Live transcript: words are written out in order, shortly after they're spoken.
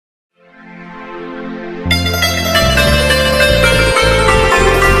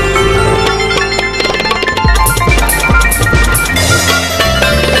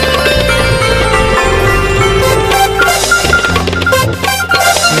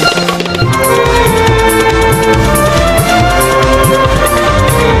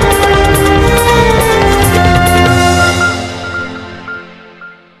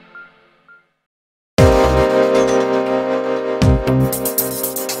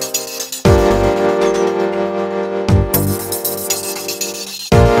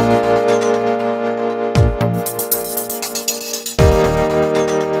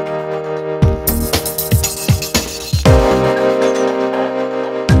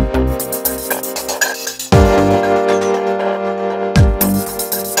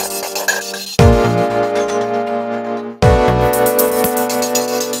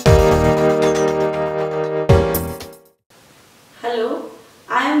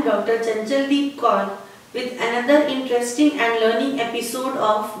am Dr. Chanchaldeep Kaur with another interesting and learning episode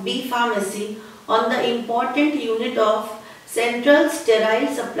of B.Pharmacy on the important unit of Central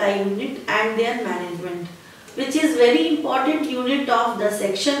Sterile Supply Unit and their management, which is very important unit of the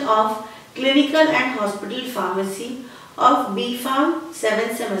section of Clinical and Hospital Pharmacy of B.Pharm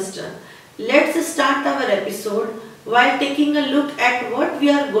 7th semester. Let's start our episode while taking a look at what we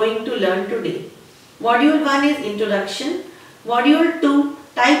are going to learn today. Module 1 is Introduction. Module 2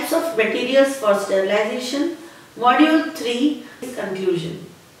 Types of Materials for Sterilization. Module 3 is Conclusion.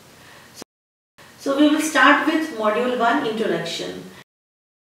 So we will start with Module 1 Introduction.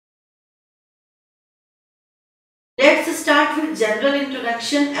 Let's start with general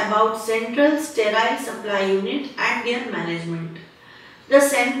introduction about Central Sterile Supply Unit and their management. The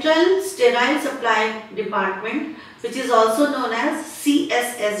Central Sterile Supply Department, which is also known as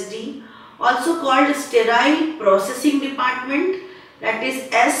CSSD, also called Sterile Processing Department, that is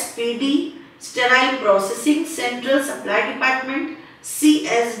SPD, Sterile Processing Central Supply Department,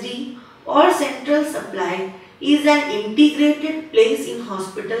 CSD, or Central Supply, is an integrated place in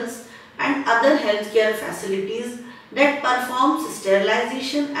hospitals and other healthcare facilities that performs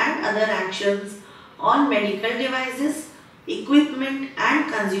sterilization and other actions on medical devices, equipment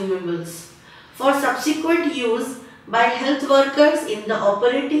and consumables for subsequent use by health workers in the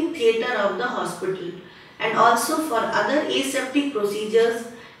operating theatre of the hospital and also for other aseptic procedures,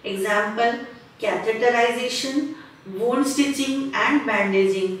 example catheterization, wound stitching and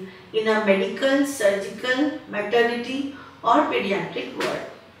bandaging in a medical, surgical, maternity or pediatric ward.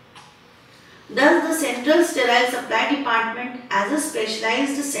 Thus, the Central Sterile Supply Department as a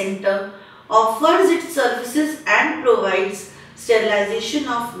specialized center offers its services and provides sterilization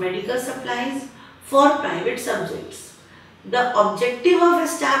of medical supplies for private subjects. The objective of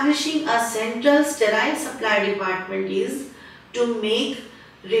establishing a Central Sterile Supply Department is to make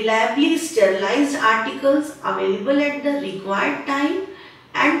reliably sterilized articles available at the required time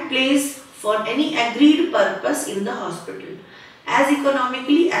and place for any agreed purpose in the hospital as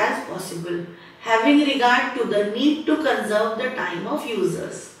economically as possible, having regard to the need to conserve the time of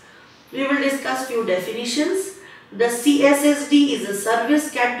users. We will discuss few definitions. The CSSD is a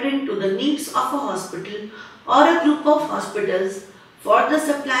service catering to the needs of a hospital or a group of hospitals for the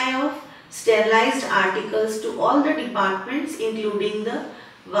supply of sterilized articles to all the departments including the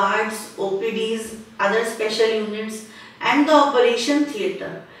wards, OPDs, other special units and the operation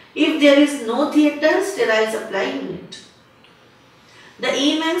theatre. If there is no theatre, sterile supply unit. The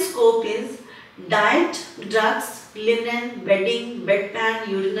aim and scope is diet, drugs, linen, bedding, bedpan,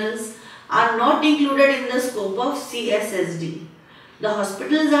 urinals are not included in the scope of CSSD. The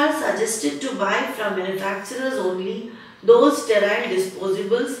hospitals are suggested to buy from manufacturers only those sterile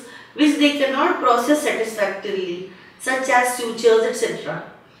disposables which they cannot process satisfactorily, such as sutures, etc.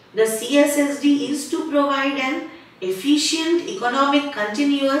 The CSSD is to provide an efficient, economic,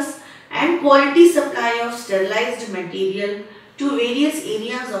 continuous and quality supply of sterilized material to various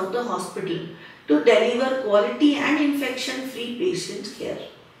areas of the hospital to deliver quality and infection-free patient care.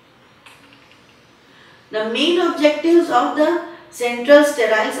 The main objectives of the Central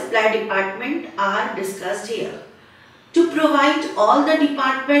Sterile Supply Department are discussed here. To provide all the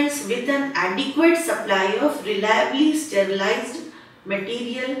departments with an adequate supply of reliably sterilized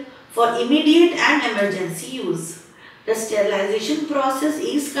material for immediate and emergency use. The sterilization process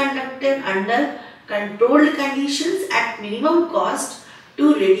is conducted under controlled conditions at minimum cost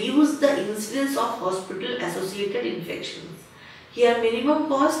to reduce the incidence of hospital-associated infections. Here minimum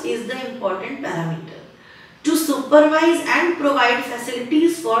cost is the important parameter. To supervise and provide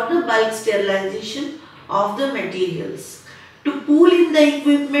facilities for the bulk sterilization of the materials. To pool in the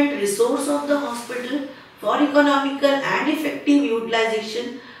equipment resource of the hospital for economical and effective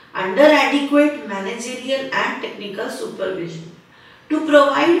utilization under adequate managerial and technical supervision. To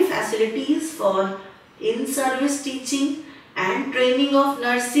provide facilities for in-service teaching and training of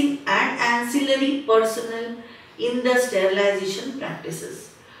nursing and ancillary personnel in the sterilization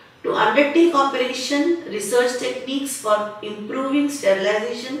practices. To undertake operation research techniques for improving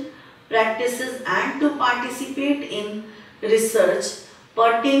sterilization practices and to participate in research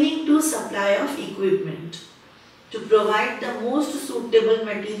pertaining to supply of equipment. To provide the most suitable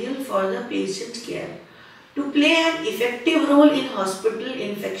material for the patient care. To play an effective role in hospital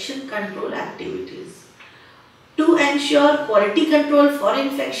infection control activities. To ensure quality control for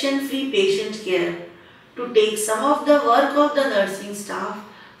infection-free patient care. To take some of the work of the nursing staff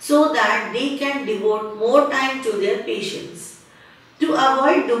so that they can devote more time to their patients. To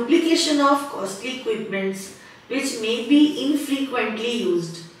avoid duplication of costly equipments which may be infrequently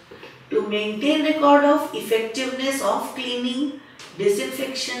used. To maintain record of effectiveness of cleaning,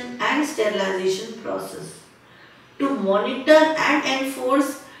 disinfection and sterilization process, to monitor and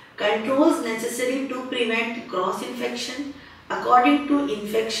enforce controls necessary to prevent cross-infection according to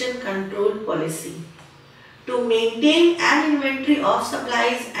infection control policy, to maintain an inventory of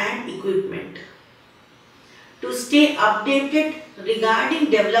supplies and equipment, to stay updated regarding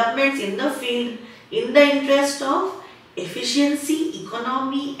developments in the field in the interest of efficiency,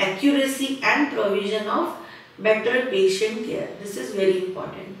 economy, accuracy and provision of better patient care. This is very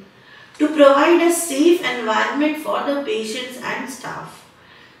important. To provide a safe environment for the patients and staff.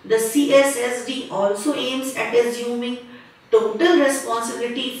 The CSSD also aims at assuming total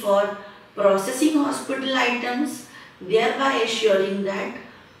responsibility for processing hospital items, thereby assuring that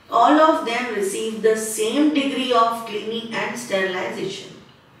all of them receive the same degree of cleaning and sterilization.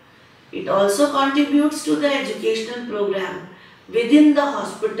 It also contributes to the educational program within the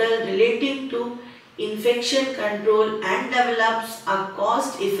hospital relating to infection control and develops a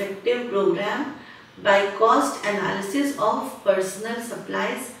cost-effective program by cost analysis of personal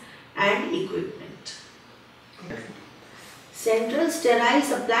supplies and equipment. Central Sterile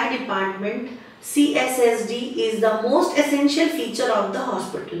Supply Department CSSD is the most essential feature of the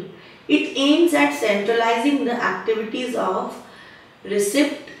hospital. It aims at centralizing the activities of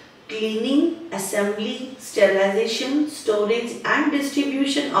receipt, cleaning, assembly, sterilization, storage and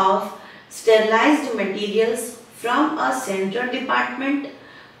distribution of sterilized materials from a central department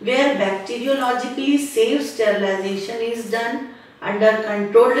where bacteriologically safe sterilization is done under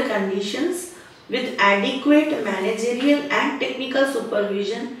controlled conditions with adequate managerial and technical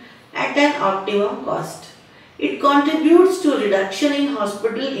supervision at an optimum cost. It contributes to reduction in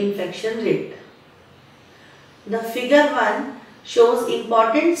hospital infection rate. The figure 1 shows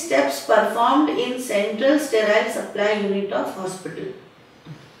important steps performed in Central Sterile Supply Unit of Hospital.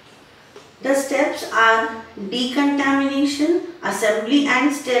 The steps are decontamination, assembly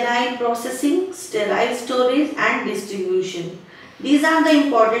and sterile processing, sterile storage and distribution. These are the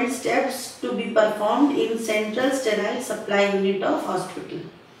important steps to be performed in Central Sterile Supply Unit of Hospital.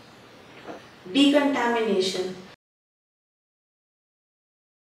 Decontamination.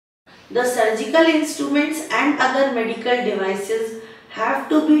 The surgical instruments and other medical devices have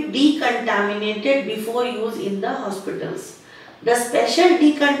to be decontaminated before use in the hospitals. The special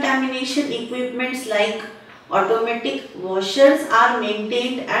decontamination equipments like automatic washers are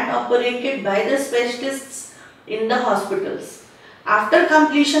maintained and operated by the specialists in the hospitals. After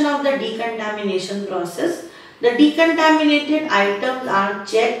completion of the decontamination process, the decontaminated items are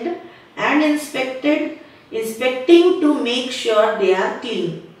checked and inspecting to make sure they are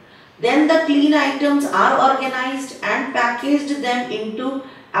clean. Then the clean items are organized and packaged them into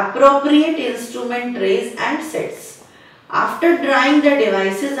appropriate instrument trays and sets. After drying, the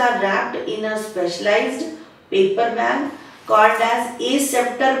devices are wrapped in a specialized paper bag called as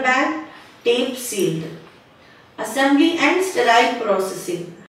aseptic bag, tape sealed. Assembly and sterile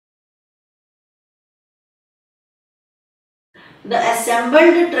processing. The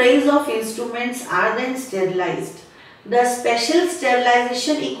assembled trays of instruments are then sterilized. The special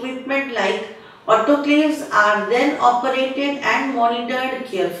sterilization equipment like autoclaves are then operated and monitored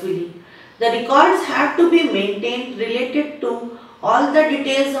carefully. The records have to be maintained related to all the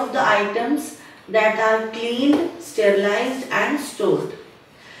details of the items that are cleaned, sterilized and stored.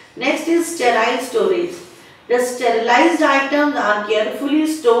 Next is sterile storage. The sterilized items are carefully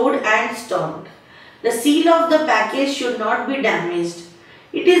stored and stocked. The seal of the package should not be damaged.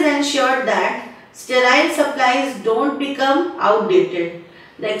 It is ensured that sterile supplies don't become outdated.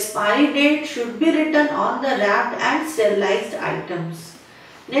 The expiry date should be written on the wrapped and sterilized items.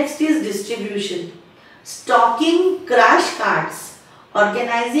 Next is distribution. Stocking crash carts,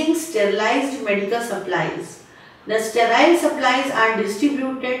 organizing sterilized medical supplies. The sterile supplies are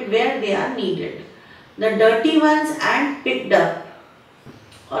distributed where they are needed. The dirty ones and picked up.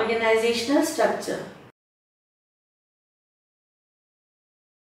 Organizational structure.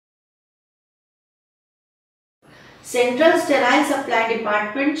 Central Sterile Supply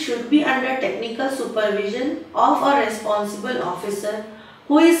Department should be under technical supervision of a responsible officer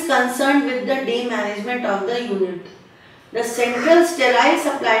who is concerned with the day management of the unit. The Central Sterile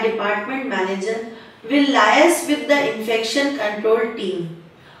Supply Department manager will liaise with the infection control team,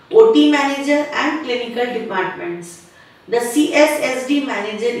 OT manager and clinical departments. The CSSD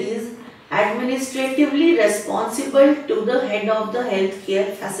manager is administratively responsible to the head of the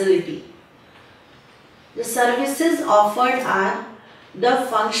healthcare facility. The services offered are: the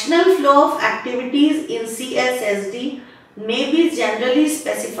functional flow of activities in CSSD may be generally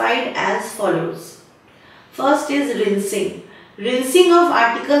specified as follows. First is rinsing. Rinsing of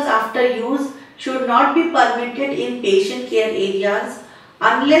articles after use should not be permitted in patient care areas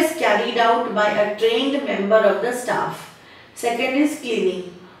unless carried out by a trained member of the staff. Second is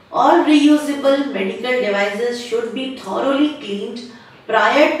cleaning. All reusable medical devices should be thoroughly cleaned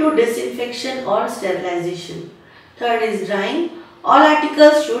prior to disinfection or sterilization. Third is drying. All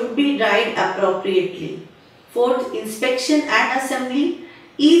articles should be dried appropriately. Fourth, inspection and assembly.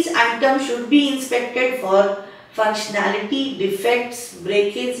 Each item should be inspected for functionality, defects,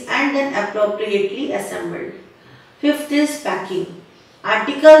 breakage and then appropriately assembled. Fifth is packing.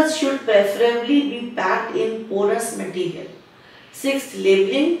 Articles should preferably be packed in porous material. Sixth,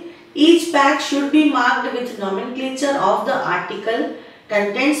 labeling. Each pack should be marked with nomenclature of the article,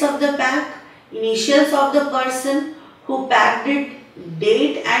 contents of the pack, initials of the person who packed it,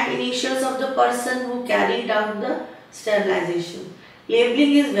 date and initials of the person who carried out the sterilization.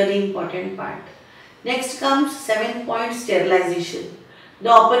 Labeling is very important part. Next comes 7th point, sterilization. The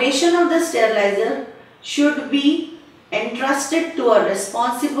operation of the sterilizer should be entrusted to a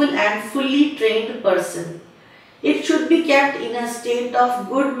responsible and fully trained person. It should be kept in a state of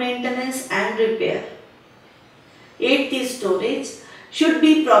good maintenance and repair. 8th is storage. Should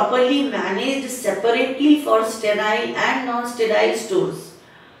be properly managed separately for sterile and non-sterile stores.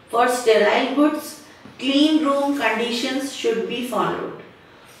 For sterile goods, clean room conditions should be followed.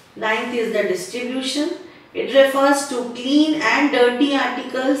 9th is the distribution. It refers to clean and dirty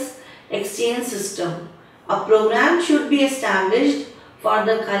articles exchange system. A program should be established for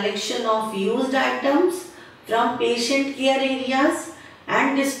the collection of used items from patient care areas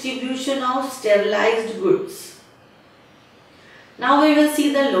and distribution of sterilized goods. Now we will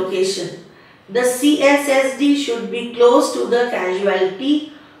see the location. The CSSD should be close to the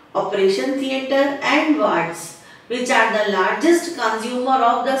casualty, operation theatre and wards, which are the largest consumer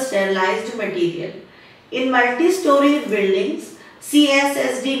of the sterilized material. In multi-storied buildings,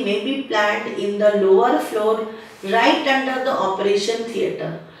 CSSD may be planned in the lower floor right under the operation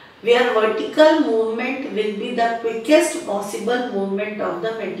theatre, where vertical movement will be the quickest possible movement of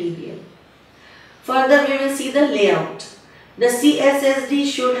the material. Further, we will see the layout. The CSSD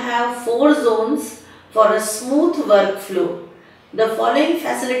should have 4 zones for a smooth workflow. The following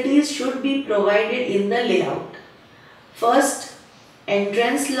facilities should be provided in the layout. First,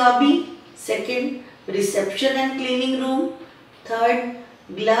 entrance lobby. Second, reception and cleaning room. Third,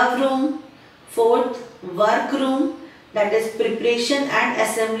 glove room. Fourth, work room, that is preparation and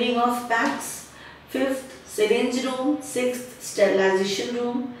assembling of packs. Fifth, syringe room. Sixth, sterilization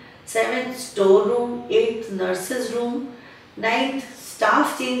room. Seventh, store room. Eighth, nurses room. Ninth,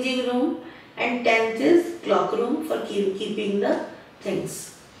 staff changing room, and 10th is clock room for keeping the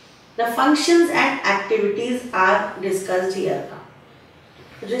things. The functions and activities are discussed here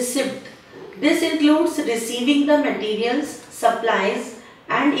now. Receipt. This includes receiving the materials, supplies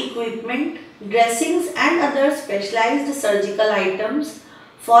and equipment, dressings and other specialized surgical items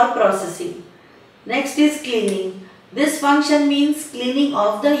for processing. Next is cleaning. This function means cleaning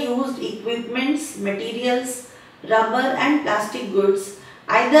of the used equipments, materials, rubber and plastic goods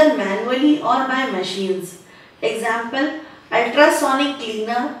either manually or by machines. Example, ultrasonic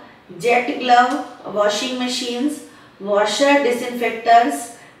cleaner, jet glove, washing machines, washer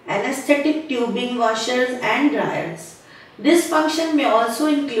disinfectors, anesthetic tubing washers and dryers. This function may also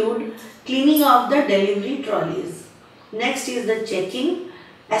include cleaning of the delivery trolleys. Next is the checking,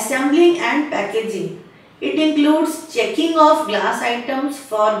 assembling and packaging. It includes checking of glass items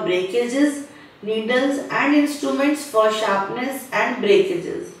for breakages, needles and instruments for sharpness and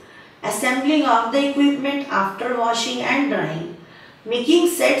breakages, assembling of the equipment after washing and drying, making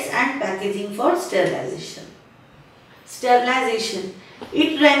sets and packaging for sterilization. Sterilization.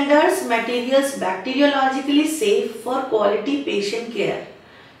 It renders materials bacteriologically safe for quality patient care.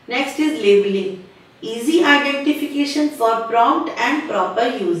 Next is labeling. Easy identification for prompt and proper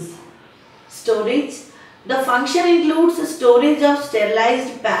use. Storage. The function includes storage of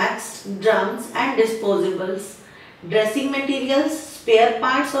sterilized packs, drums and disposables, dressing materials, spare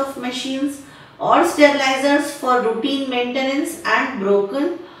parts of machines or sterilizers for routine maintenance and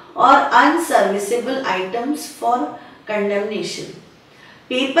broken or unserviceable items for condemnation.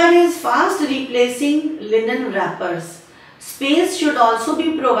 Paper is fast replacing linen wrappers. Space should also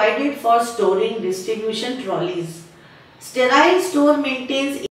be provided for storing distribution trolleys. Sterile store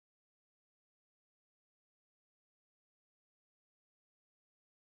maintains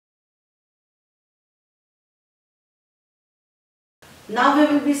Now we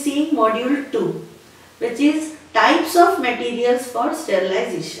will be seeing module 2, which is types of materials for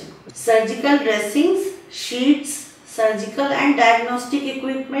sterilization. Surgical dressings, sheets, surgical and diagnostic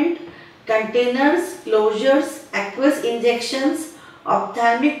equipment, containers, closures, aqueous injections,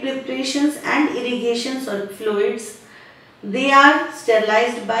 ophthalmic preparations and irrigation fluids. They are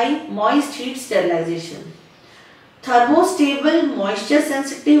sterilized by moist heat sterilization. Thermostable, moisture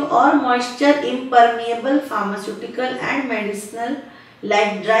sensitive or moisture impermeable pharmaceutical and medicinal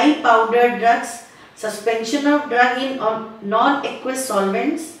like dry powdered drugs, suspension of drug in non-aqueous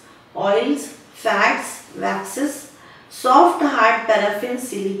solvents, oils, fats, waxes, soft hard paraffin,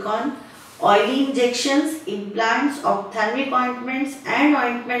 silicone, oily injections, implants, ophthalmic ointments and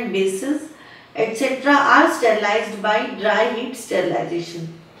ointment bases, etc. are sterilized by dry heat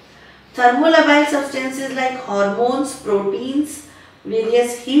sterilization. Thermolabile substances like hormones, proteins,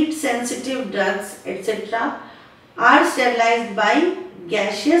 various heat sensitive drugs, etc. are sterilized by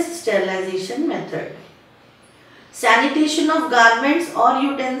gaseous sterilization method. Sanitation of garments or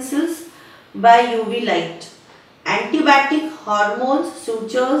utensils by UV light. Antibiotic, hormones,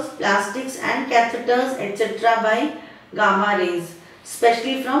 sutures, plastics and catheters, etc. by gamma rays,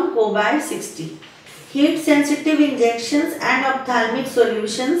 especially from cobalt 60. Heat sensitive injections and ophthalmic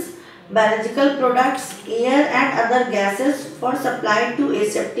solutions, biological products, air and other gases for supply to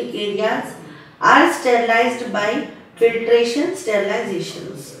aseptic areas are sterilized by filtration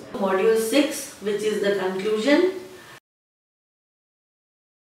sterilizations. Module 6, which is the conclusion.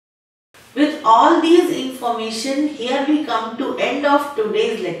 With all these information, here we come to end of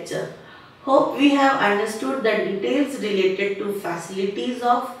today's lecture. Hope we have understood the details related to facilities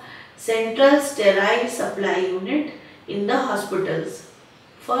of Central Sterile Supply Unit in the hospitals.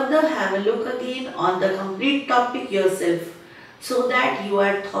 Further, have a look again on the complete topic yourself so that you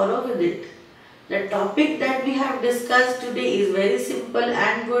are thorough with it. The topic that we have discussed today is very simple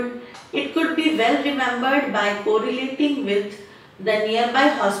and good. It could be well remembered by correlating with the nearby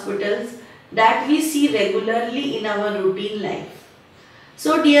hospitals that we see regularly in our routine life.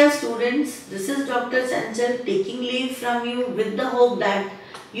 So dear students, this is Dr. Chanchal taking leave from you with the hope that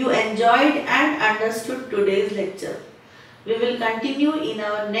you enjoyed and understood today's lecture. We will continue in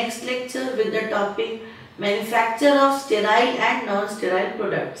our next lecture with the topic manufacture of sterile and non-sterile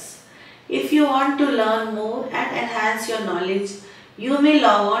products. If you want to learn more and enhance your knowledge, you may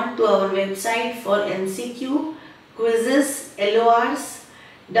log on to our website for MCQ, quizzes, LORs,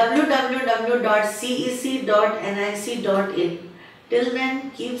 www.cec.nic.in. Till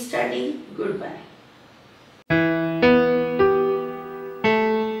then, keep studying. Goodbye.